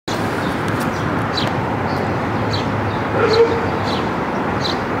Good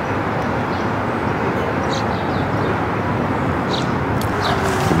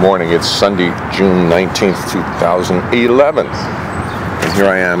morning. It's Sunday, June 19th, 2011. And here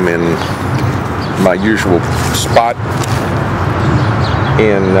I am in my usual spot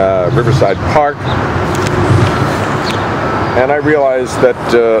in Riverside Park. And I realize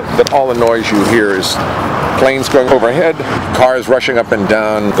that all the noise you hear is planes going overhead, cars rushing up and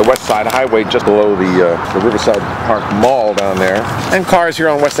down the West Side Highway just below the Riverside Park Mall down there, and cars here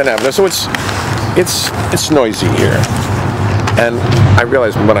on Western Avenue. So it's noisy here. And I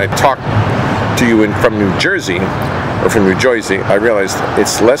realize when I talk to you from New Jersey or from New Jersey, I realize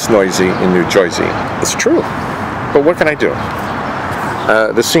it's less noisy in New Jersey. It's true, but what can I do?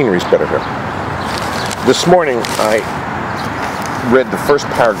 The scenery's better here. This morning I read the first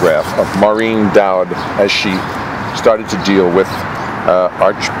paragraph of Maureen Dowd as she started to deal with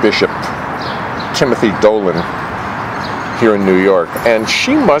Archbishop Timothy Dolan here in New York. And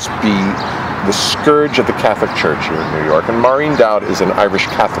she must be the scourge of the Catholic Church here in New York. And Maureen Dowd is an Irish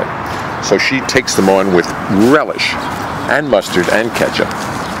Catholic, so she takes them on with relish and mustard and ketchup.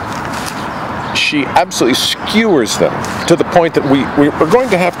 She absolutely skewers them to the point that we're going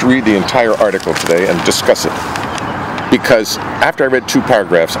to have to read the entire article today and discuss it. Because after I read 2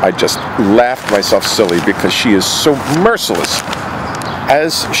 paragraphs, I just laughed myself silly because she is so merciless,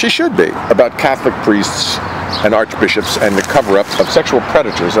 as she should be, about Catholic priests and archbishops and the cover-up of sexual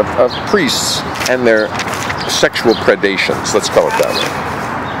predators, of priests and their sexual predations, let's call it that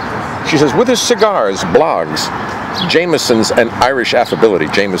way. She says, with his cigars, blogs, Jameson's and Irish affability,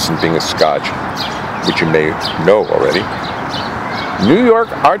 Jameson being a scotch, which you may know already, New York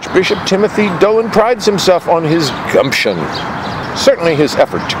Archbishop Timothy Dolan prides himself on his gumption. Certainly his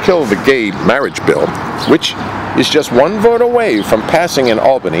effort to kill the gay marriage bill, which is just 1 vote away from passing in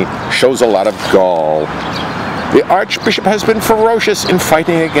Albany, shows a lot of gall. The Archbishop has been ferocious in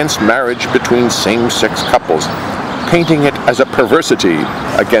fighting against marriage between same-sex couples, painting it as a perversity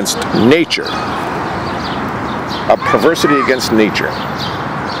against nature. A perversity against nature.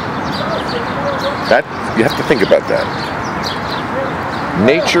 That, you have to think about that.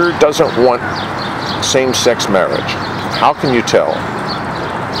 Nature doesn't want same-sex marriage. How can you tell?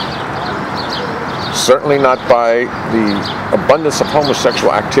 Certainly not by the abundance of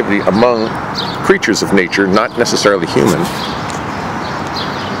homosexual activity among creatures of nature, not necessarily human.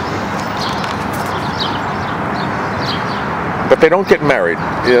 But they don't get married.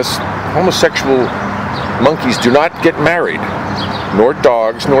 Yes, homosexual monkeys do not get married, nor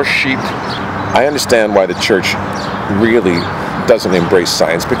dogs, nor sheep. I understand why the church really doesn't embrace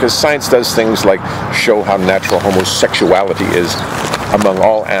science, because science does things like show how natural homosexuality is among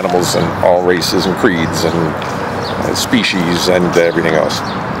all animals and all races and creeds and species and everything else.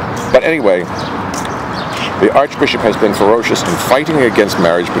 But anyway, the Archbishop has been ferocious in fighting against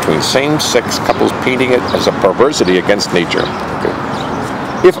marriage between same-sex couples, painting it as a perversity against nature. Okay.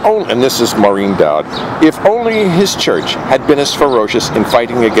 If only, and this is Maureen Dowd, if only his church had been as ferocious in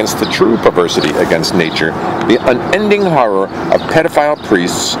fighting against the true perversity against nature, the unending horror of pedophile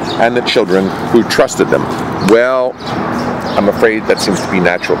priests and the children who trusted them. Well, I'm afraid that seems to be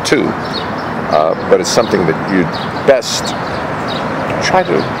natural too, but it's something that you'd best try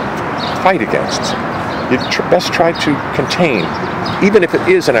to fight against. You'd best try to contain. Even if it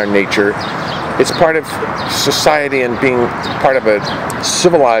is in our nature, it's part of society and being part of a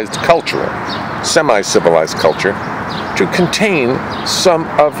civilized culture, semi-civilized culture, to contain some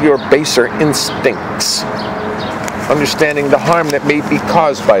of your baser instincts, understanding the harm that may be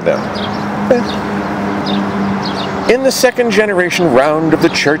caused by them. In the second generation round of the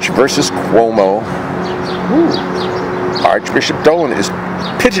Church versus Cuomo, Archbishop Dolan is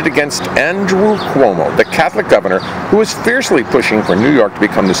pitted against Andrew Cuomo, the Catholic governor who is fiercely pushing for New York to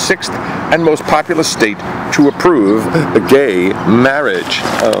become the 6th and most populous state to approve the gay marriage.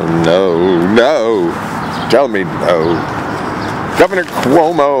 Oh no, no, tell me no. Governor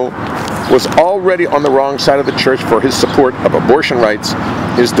Cuomo was already on the wrong side of the church for his support of abortion rights,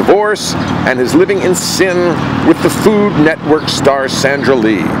 his divorce, and his living in sin with the Food Network star Sandra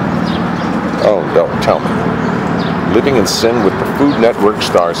Lee. Oh, don't tell me. Living in sin with the Food Network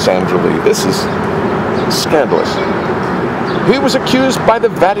star Sandra Lee. This is scandalous. He was accused by the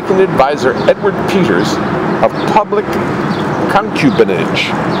Vatican advisor Edward Peters of public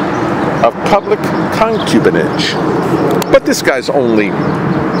concubinage. But this guy's only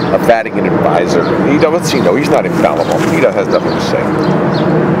a Vatican advisor. What's he know? He's not infallible. He has nothing to say.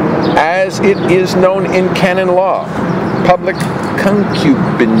 As it is known in canon law, public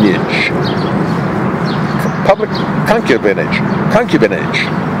concubinage. Public concubinage.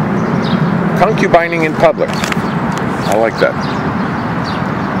 Concubining in public. I like that.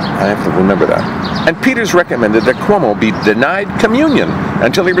 I have to remember that. And Peters recommended that Cuomo be denied communion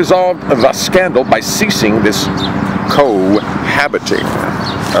until he resolved the scandal by ceasing this cohabiting.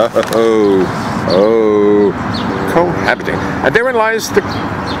 Cohabiting. And therein lies the,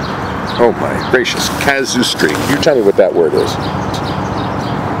 oh my gracious, casuistry. You tell me what that word is.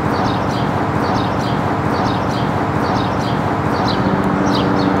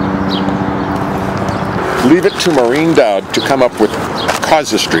 Leave it to Maureen Dowd to come up with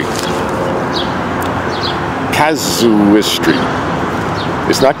casuistry. Casuistry.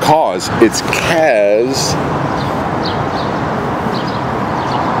 It's not cause, it's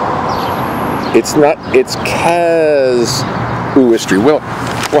it's casuistry. We'll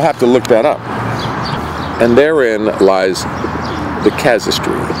have to look that up. And therein lies the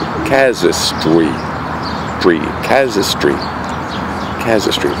casuistry. Casuistry.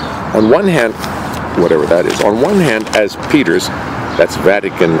 On one hand, whatever that is. On one hand, as Peters, that's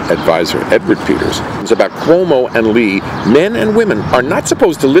Vatican advisor Edward Peters, it's about Cuomo and Lee, men and women are not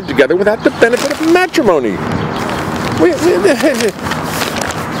supposed to live together without the benefit of matrimony.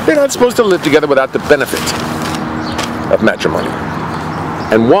 They're not supposed to live together without the benefit of matrimony.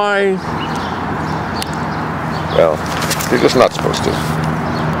 And why? Well, they're just not supposed to.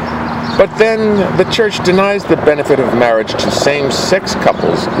 But then the church denies the benefit of marriage to same-sex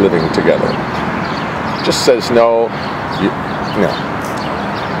couples living together. Just says no.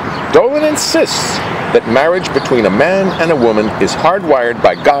 Dolan insists that marriage between a man and a woman is hardwired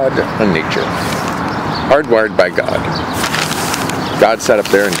by God and nature. Hardwired by God. God sat up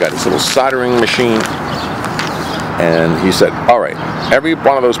there and got his little soldering machine, and he said, all right, every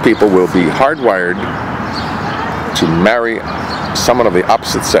one of those people will be hardwired to marry someone of the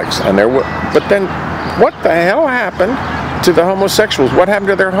opposite sex. And but then, what the hell happened to the homosexuals? What happened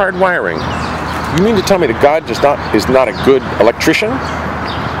to their hardwiring? You mean to tell me that God is not a good electrician?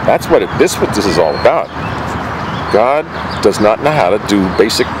 That's what this is all about. God does not know how to do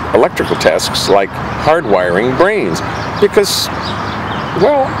basic electrical tasks like hardwiring brains. Because,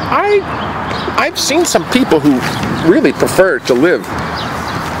 well, I've seen some people who really prefer to live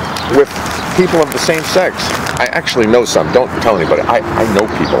with people of the same sex. I actually know some. Don't tell anybody. I know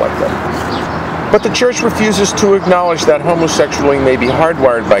people like that. But the church refuses to acknowledge that homosexuality may be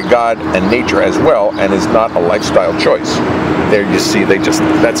hardwired by God and nature as well, and is not a lifestyle choice. There you see,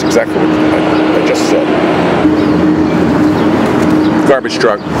 that's exactly what I just said. Garbage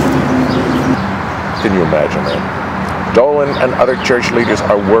truck. Can you imagine that? Dolan and other church leaders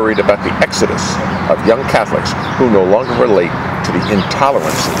are worried about the exodus of young Catholics who no longer relate to the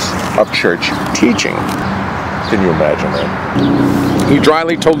intolerances of church teaching. Can you imagine that? He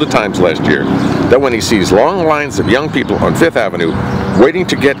dryly told the Times last year that when he sees long lines of young people on Fifth Avenue waiting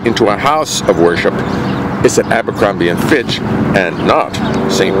to get into a house of worship, it's at Abercrombie and Fitch and not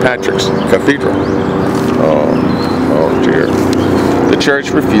St. Patrick's Cathedral. Oh dear. The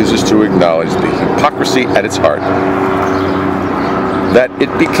church refuses to acknowledge the hypocrisy at its heart. That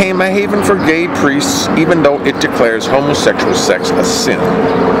it became a haven for gay priests even though it declares homosexual sex a sin.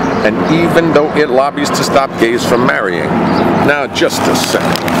 And even though it lobbies to stop gays from marrying. Now, just a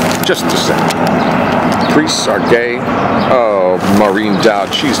second. Priests are gay? Oh, Maureen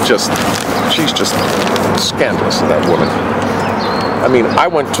Dowd, she's just scandalous, that woman. I mean, I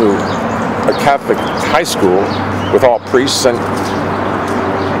went to a Catholic high school with all priests and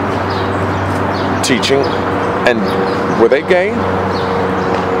teaching, and were they gay?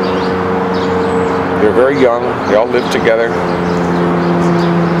 They're very young, they all live together.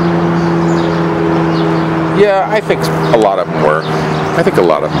 Yeah, I think a lot of them were. I'm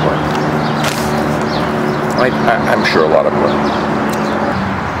sure a lot of them were.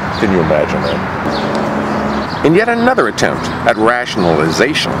 Can you imagine that? In yet another attempt at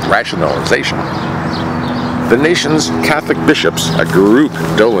rationalization, the nation's Catholic bishops, a group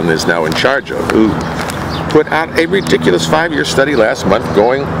Dolan is now in charge of, who put out a ridiculous 5-year study last month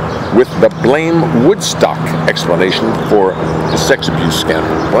going with the blame Woodstock explanation for the sex abuse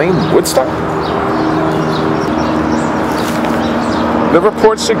scandal. Blame Woodstock? The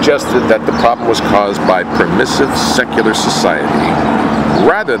report suggested that the problem was caused by permissive secular society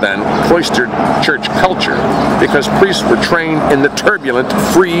rather than cloistered church culture, because priests were trained in the turbulent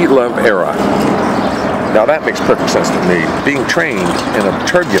free love era. Now that makes perfect sense to me. Being trained in a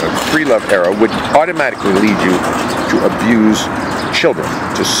turbulent free love era would automatically lead you to abuse children,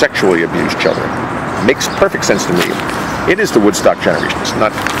 to sexually abuse children. Makes perfect sense to me. It is the Woodstock generation, it's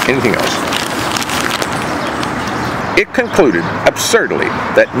not anything else. It concluded, absurdly,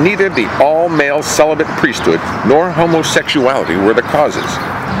 that neither the all-male celibate priesthood nor homosexuality were the causes.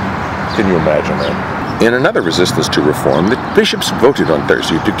 Can you imagine that? In another resistance to reform, the bishops voted on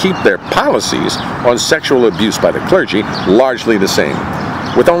Thursday to keep their policies on sexual abuse by the clergy largely the same,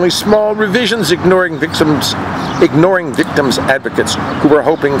 with only small revisions ignoring victims advocates who were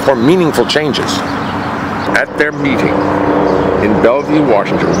hoping for meaningful changes. At their meeting in Bellevue,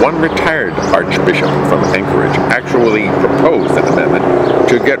 Washington, one retired Archbishop from Anchorage actually proposed an amendment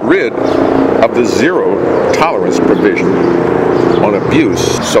to get rid of the zero tolerance provision on abuse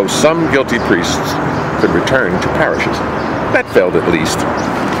so some guilty priests could return to parishes. That failed at least.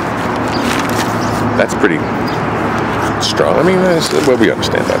 That's pretty strong. I mean, well, we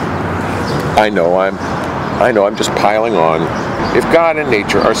understand that. I know I'm just piling on. If God and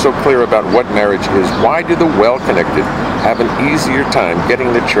nature are so clear about what marriage is, why do the well-connected have an easier time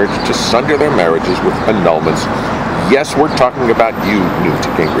getting the church to sunder their marriages with annulments? Yes, we're talking about you, Newt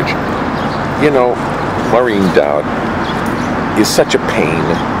Gingrich. You know, Maureen Dowd is such a pain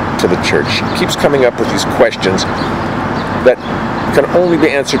to the church. She keeps coming up with these questions that can only be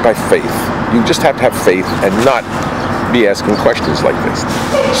answered by faith. You just have to have faith and not be asking questions like this.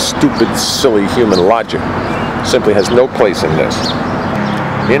 Stupid, silly human logic simply has no place in this.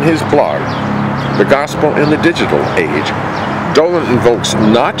 In his blog, The Gospel in the Digital Age, Dolan invokes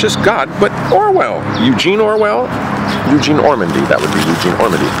not just God, but Orwell. Eugene Orwell? Eugene Ormandy, that would be Eugene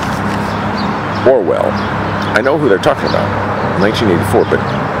Ormandy. Orwell. I know who they're talking about. 1984, but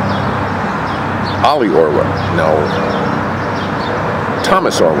Ollie Orwell. No.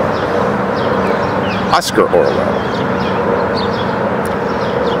 Thomas Orwell. Oscar Orwell.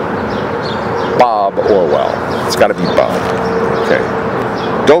 Bob Orwell. It's got to be Bob. Okay.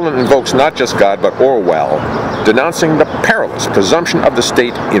 Dolan invokes not just God, but Orwell, denouncing the perilous presumption of the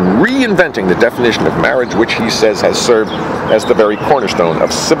state in reinventing the definition of marriage, which he says has served as the very cornerstone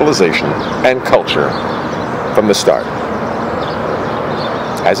of civilization and culture from the start.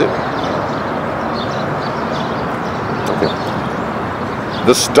 Has it? Okay.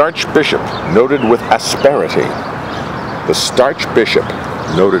 The starch bishop noted with asperity. The starch bishop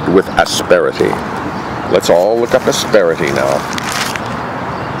noted with asperity. Let's all look up asperity now.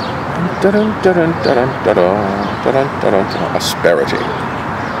 Asperity.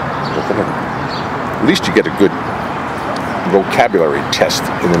 At least you get a good vocabulary test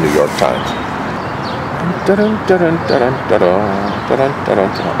in the New York Times.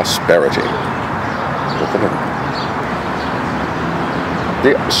 Asperity.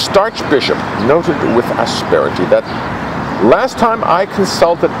 The starch bishop noted with asperity that last time I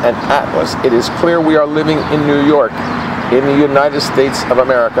consulted an atlas, it is clear we are living in New York, in the United States of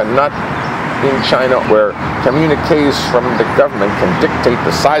America, not in China, where communiques from the government can dictate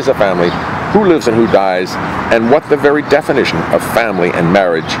the size of family, who lives and who dies, and what the very definition of family and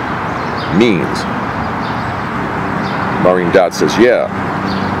marriage means. Maureen Dowd says, yeah,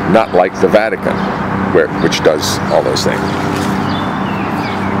 not like the Vatican, which does all those things.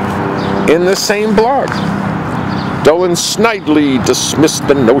 In the same blog, Dolan snidely dismissed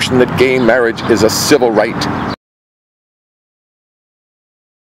the notion that gay marriage is a civil right.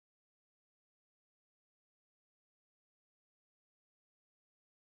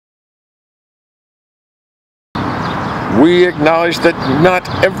 We acknowledge that not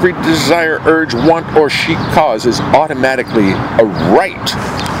every desire, urge, want, or chic cause is automatically a right,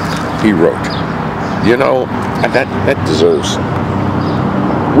 he wrote. You know, that deserves.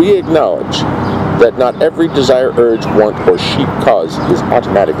 We acknowledge that not every desire, urge, want, or chic cause is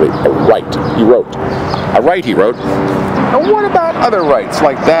automatically a right, he wrote. A right, he wrote. And what about other rights,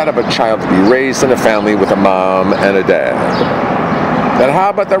 like that of a child to be raised in a family with a mom and a dad? Then how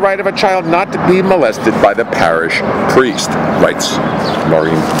about the right of a child not to be molested by the parish priest, writes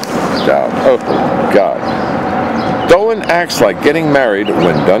Maureen Dowd. Oh, God. Dolan acts like getting married,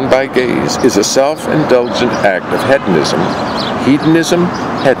 when done by gays, is a self-indulgent act of hedonism,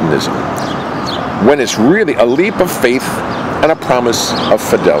 when it's really a leap of faith and a promise of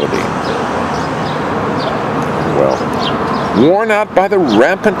fidelity. Well, worn out by the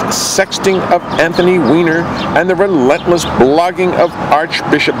rampant sexting of Anthony Weiner and the relentless blogging of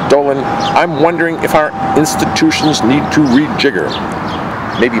Archbishop Dolan, I'm wondering if our institutions need to rejigger.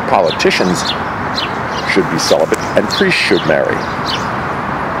 Maybe politicians should be celibate and priests should marry.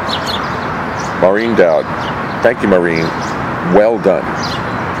 Maureen Dowd. Thank you, Maureen. Well done.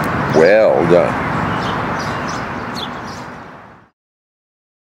 Well done.